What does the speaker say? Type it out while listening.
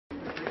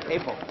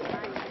April.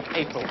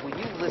 April, will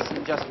you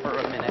listen just for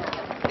a minute?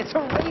 It's a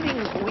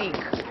ratings week.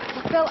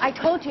 Phil, I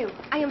told you,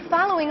 I am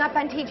following up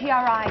on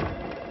TGRI.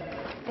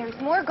 There's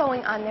more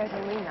going on there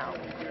than we know.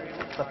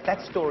 But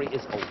that story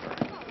is over.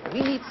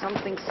 We need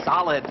something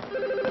solid,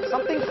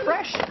 something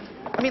fresh.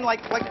 I mean,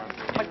 like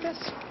this.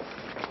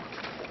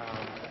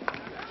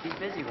 She's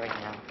busy right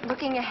now.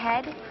 Looking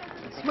ahead?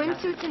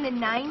 Swimsuits in the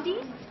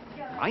 90s?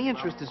 My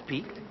interest is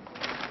piqued.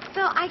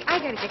 Phil, I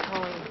gotta get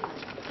going.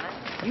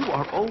 You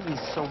are always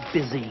so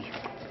busy.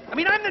 I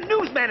mean, I'm the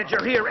news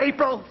manager here,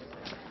 April.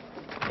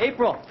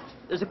 April,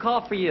 there's a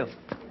call for you.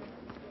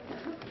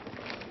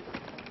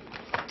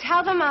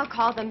 Tell them I'll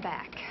call them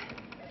back.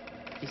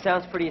 He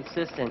sounds pretty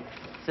insistent.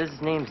 Says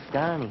his name's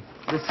Donnie.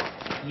 Listen,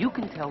 you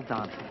can tell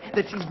Donnie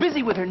that she's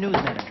busy with her news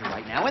manager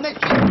right now and that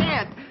she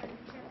can't.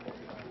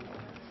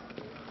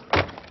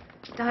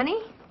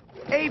 Donnie?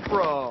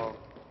 April!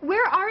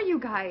 Where are you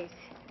guys?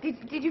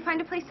 Did you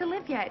find a place to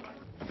live yet?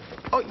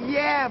 Oh,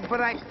 yeah, but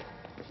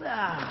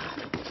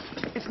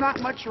it's not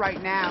much right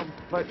now,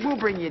 but we'll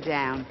bring you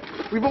down.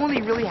 We've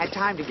only really had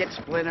time to get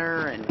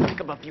Splinter and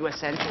pick up a few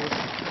essentials.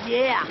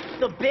 Yeah,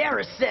 the bare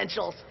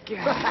essentials.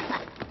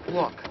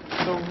 Look,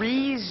 the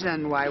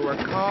reason why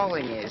we're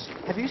calling is,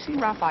 have you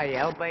seen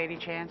Raphael by any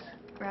chance?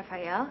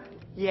 Raphael?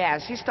 Yeah,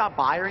 has he stopped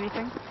by or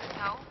anything?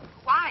 No.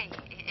 Why?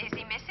 Is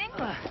he missing?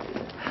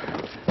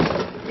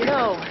 You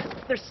know,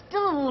 there's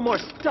still a little more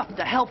stuff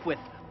to help with,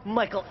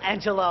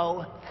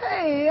 Michelangelo.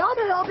 Hey, I'm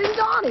helping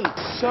Donnie.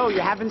 So, you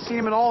haven't seen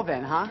him at all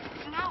then, huh?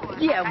 No.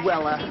 Yeah,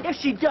 well, if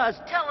she does,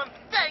 tell him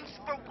thanks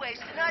for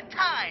wasting our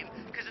time.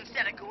 Because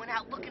instead of going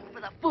out looking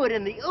for the foot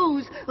in the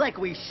ooze like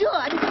we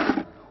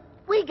should,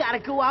 we gotta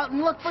go out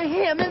and look for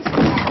him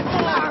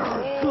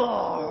instead.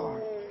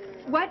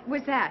 What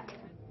was that?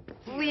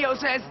 Leo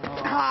says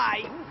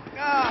hi.